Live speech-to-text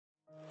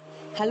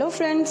Hello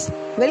friends,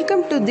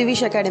 welcome to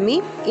Divish Academy.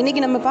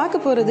 இன்னைக்கு நம்ம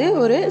பார்க்க போறது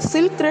ஒரு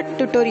silk thread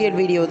tutorial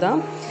வீடியோ தான்.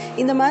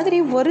 இந்த மாதிரி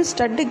ஒரு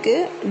ஸ்டட்டுக்கு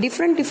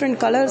different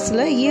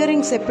கலர்ஸ்ல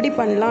இயரிங்ஸ் எப்படி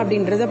பண்ணலாம்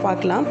அப்படின்றத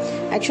பார்க்கலாம்.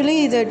 Actually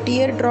இது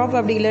டியர் டிராப்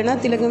அப்படி இல்லனா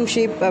திலகம்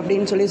ஷேப்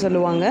அப்படினு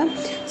சொல்லுவாங்க.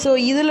 சோ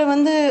இதுல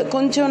வந்து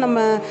கொஞ்சம் நம்ம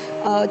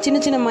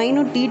சின்ன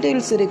மைனூட்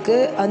டீடைல்ஸ் இருக்கு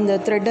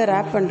அந்த thread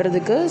wrap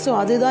பண்றதுக்கு. சோ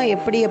அதுதான்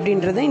எப்படி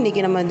அப்படின்றத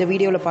இன்னைக்கு நம்ம இந்த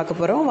வீடியோல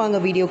பார்க்க போறோம். வாங்க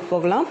வீடியோக்கு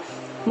போகலாம்.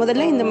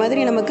 முதல்ல இந்த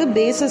மாதிரி நமக்கு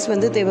பேசஸ்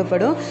வந்து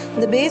தேவைப்படும்.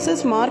 இந்த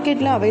பேசஸ்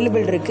மார்க்கெட்ல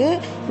அவைலபிள் இருக்கு.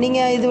 நீங்க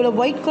இதுல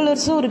ஒயிட்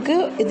கலர்ஸும் இருக்கு,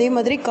 இதே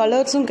மாதிரி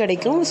கலர்ஸும்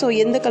கிடைக்கும். ஸோ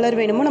எந்த கலர்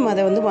வேணுமோ நம்ம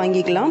அதை வந்து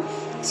வாங்கிக்கலாம்.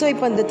 ஸோ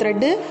இப்போ இந்த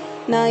த்ரெட்டு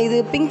நான் இது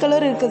பிங்க்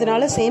கலர்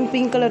இருக்கிறதுனால சேம்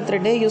பிங்க் கலர்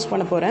த்ரெட்டே யூஸ்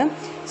பண்ண போகிறேன்.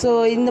 ஸோ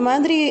இந்த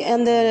மாதிரி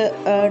அந்த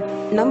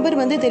நம்பர்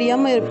வந்து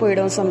தெரியாமல்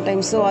போயிடும்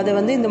சம்டைம்ஸ். ஸோ அதை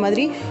வந்து இந்த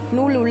மாதிரி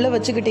நூல் உள்ளே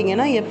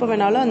வச்சுக்கிட்டிங்கன்னா எப்போ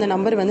வேணாலும் அந்த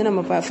நம்பர் வந்து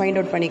நம்ம ஃபைண்ட்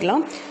அவுட்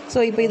பண்ணிக்கலாம்.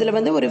 ஸோ இப்போ இதில்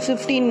வந்து ஒரு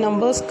 15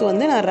 நம்பர்ஸ்க்கு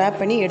வந்து நான்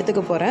ரேப் பண்ணி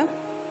எடுத்துக்க போகிறேன்.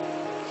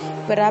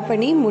 இப்போ ரேப்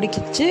பண்ணி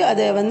முடிக்கிச்சு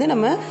அதை வந்து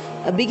நம்ம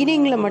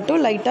பிகினிங்கில் மட்டும்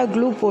லைட்டாக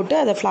க்ளூ போட்டு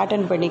அதை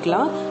ஃப்ளாட்டன்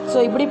பண்ணிக்கலாம். ஸோ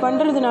இப்படி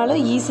பண்ணுறதுனால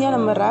ஈஸியாக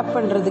நம்ம ரேப்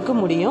பண்ணுறதுக்கு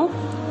முடியும்.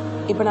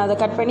 இப்போ நான் அதை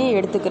கட் பண்ணி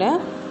எடுத்துக்கிறேன்.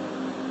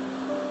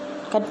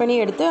 கட் பண்ணி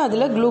எடுத்து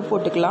அதில் க்ளூ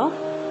போட்டுக்கலாம்.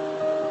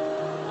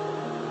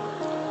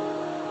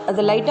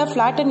 அதை லைட்டாக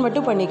ஃப்ளாட்டன்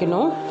மட்டும்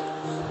பண்ணிக்கணும்.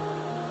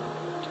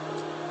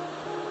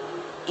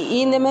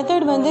 இந்த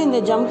மெத்தட் வந்து இந்த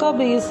ஜம்கா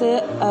பேஸு,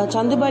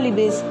 சந்தபாலி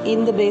பேஸ்,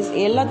 இந்த பேஸ்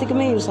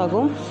எல்லாத்துக்குமே யூஸ்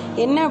ஆகும்.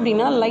 என்ன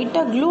அப்படின்னா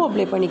லைட்டாக க்ளூ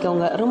அப்ளை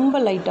பண்ணிக்கோங்க, ரொம்ப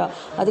லைட்டாக.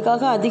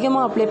 அதுக்காக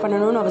அதிகமாக அப்ளை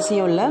பண்ணணும்னு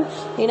அவசியம் இல்லை.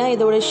 ஏன்னா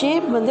இதோட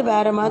ஷேப் வந்து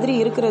வேறு மாதிரி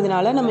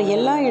இருக்கிறதுனால நம்ம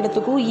எல்லா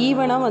இடத்துக்கும்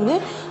ஈவனாக வந்து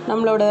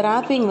நம்மளோட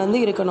ரேப்பிங் வந்து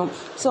இருக்கணும்.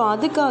 ஸோ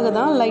அதுக்காக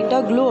தான்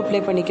லைட்டாக க்ளூ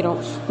அப்ளை பண்ணிக்கிறோம்.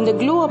 இந்த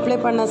க்ளூ அப்ளை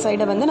பண்ண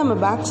சைடை வந்து நம்ம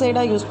பேக்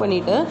சைடாக யூஸ்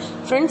பண்ணிவிட்டு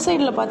ஃப்ரண்ட்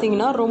சைடில்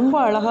பார்த்தீங்கன்னா ரொம்ப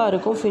அழகாக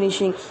இருக்கும்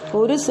ஃபினிஷிங்.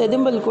 ஒரு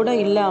செதும்பல் கூட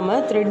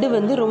இல்லாமல் த்ரெட்டு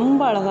வந்து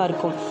ரொம்ப அழகாக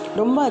இருக்கும்.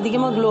 ரொம்ப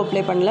அதிகமாக க்ளூ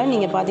அப்ளை பண்ணல,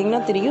 நீங்கள் பார்த்தீங்கன்னா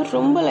தெரியும்.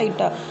 ரொம்ப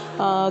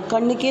லைட்டாக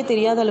கண்ணுக்கே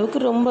தெரியாத அளவுக்கு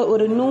ரொம்ப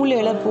ஒரு நூல்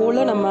இலை போல்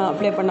நம்ம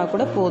அப்ளை பண்ணால்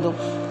கூட போதும்.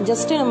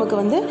 ஜஸ்ட்டு நமக்கு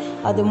வந்து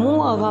அது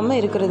மூவ் ஆகாமல்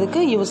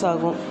இருக்கிறதுக்கு யூஸ்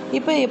ஆகும்.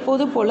 இப்போ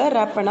எப்போதும் போல்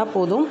ரேப் பண்ணால்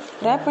போதும்.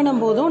 ரேப்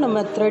பண்ணும் போதும்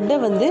நம்ம த்ரெட்டை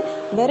வந்து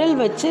விரல்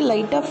வச்சு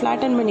லைட்டாக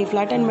ஃப்ளாட்டன்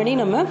பண்ணி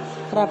நம்ம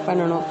ரேப்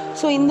பண்ணணும்.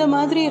 ஸோ இந்த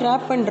மாதிரி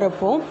ரேப்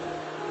பண்ணுறப்போ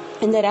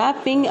இந்த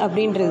ரேப்பிங்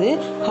அப்படின்றது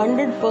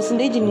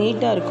 100%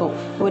 நீட்டாக இருக்கும்.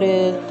 ஒரு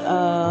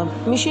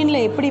மிஷினில்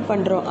எப்படி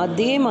பண்ணுறோம்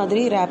அதே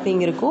மாதிரி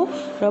ரேப்பிங் இருக்கும்,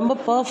 ரொம்ப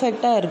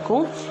பர்ஃபெக்டாக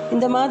இருக்கும்.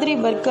 இந்த மாதிரி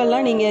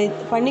ஒர்க்கெல்லாம் நீங்கள்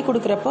பண்ணி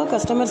கொடுக்குறப்போ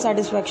கஸ்டமர்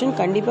சாட்டிஸ்ஃபேக்ஷன்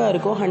கண்டிப்பாக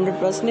இருக்கும்,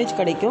 100%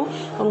 கிடைக்கும்.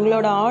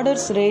 உங்களோட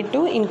ஆர்டர்ஸ்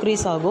ரேட்டும்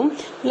இன்க்ரீஸ் ஆகும்.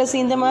 ப்ளஸ்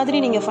இந்த மாதிரி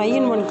நீங்கள்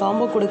 5-in-1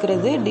 காம்போ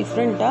கொடுக்குறது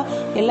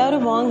டிஃப்ரெண்ட்டாக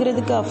எல்லோரும்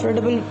வாங்குறதுக்கு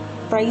அஃபோர்டபுள்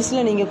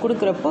ப்ரைஸில் நீங்கள்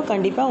கொடுக்குறப்போ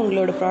கண்டிப்பாக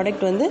உங்களோட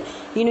ப்ராடக்ட் வந்து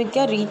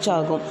யூனிக்காக ரீச்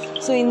ஆகும்.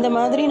 ஸோ இந்த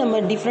மாதிரி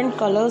நம்ம டிஃப்ரெண்ட்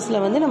கலர்ஸில்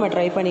வந்து நம்ம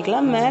ட்ரை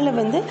பண்ணிக்கலாம். மேலே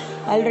வந்து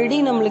ஆல்ரெடி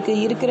நம்மளுக்கு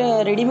இருக்கிற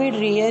ரெடிமேட்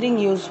இயரிங்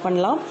யூஸ்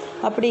பண்ணலாம்.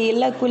 அப்படி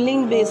எல்லா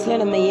குல்லிங் பேஸில்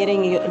நம்ம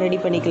இயரிங் ரெடி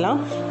பண்ணிக்கலாம்.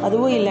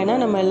 அதுவும் இல்லைன்னா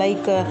நம்ம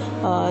லைக்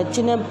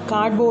சின்ன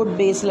கார்ட்போர்ட்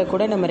பேஸில்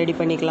கூட நம்ம ரெடி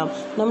பண்ணிக்கலாம்.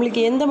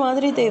 நம்மளுக்கு எந்த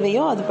மாதிரி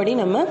தேவையோ அதுபடி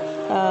நம்ம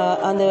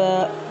அந்த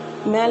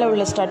மேலே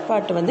உள்ள ஸ்டட்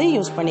பார்ட் வந்து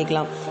யூஸ்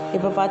பண்ணிக்கலாம்.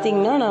 இப்போ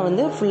பார்த்தீங்கன்னா நான்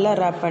வந்து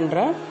ஃபுல்லாக ரேப்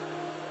பண்ணுறேன்.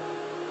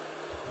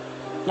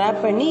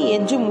 ரேப் பண்ணி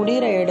எட்ஜு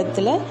முடிகிற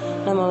இடத்துல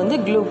நம்ம வந்து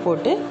க்ளூ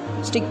போட்டு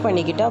ஸ்டிக்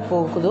பண்ணிக்கிட்டால்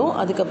போகுதும்,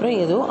 அதுக்கப்புறம்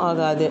எதுவும்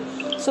ஆகாது.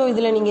 ஸோ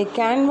இதில் நீங்கள்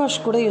கேன்வாஷ்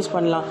கூட யூஸ்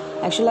பண்ணலாம்.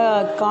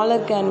 ஆக்சுவலாக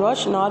காலர்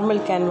கேன்வாஷ்,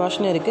 நார்மல்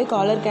கேன்வாஷ்னு இருக்குது.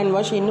 காலர்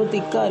கேன்வாஷ் இன்னும்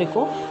திக்காக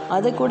இருக்கும்.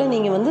 அதை கூட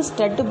நீங்கள் வந்து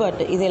ஸ்டட்டு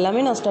பார்ட்டு, இது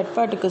எல்லாமே நான் ஸ்டட்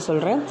பார்ட்டுக்கு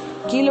சொல்கிறேன்.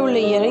 கீழே உள்ள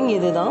இயரிங்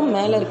இது தான்,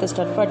 மேலே இருக்க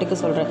ஸ்டட் பார்ட்டுக்கு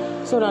சொல்கிறேன்.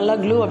 ஸோ நல்லா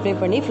க்ளூ அப்ளை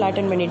பண்ணி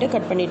ஃப்ளாட்டன் பண்ணிவிட்டு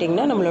கட்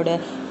பண்ணிட்டிங்கன்னா நம்மளோட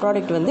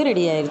ப்ராடக்ட் வந்து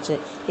ரெடி ஆயிடுச்சு.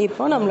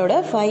 இப்போ நம்மளோட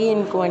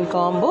 5-in-1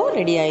 காம்போ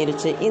ரெடி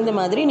ஆயிடுச்சு. இந்த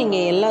மாதிரி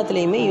நீங்கள்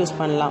எல்லாத்துலேயுமே யூஸ்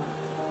பண்ணலாம்.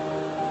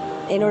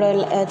 என்னோட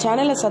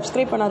சேனலை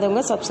சப்ஸ்கிரைப்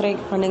பண்ணாதவங்க சப்ஸ்கிரைப்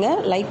பண்ணுங்கள்,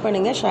 லைக்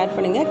பண்ணுங்கள், ஷேர்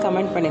பண்ணுங்கள்,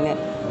 கமெண்ட் பண்ணுங்கள்.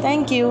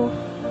 தேங்க்யூ.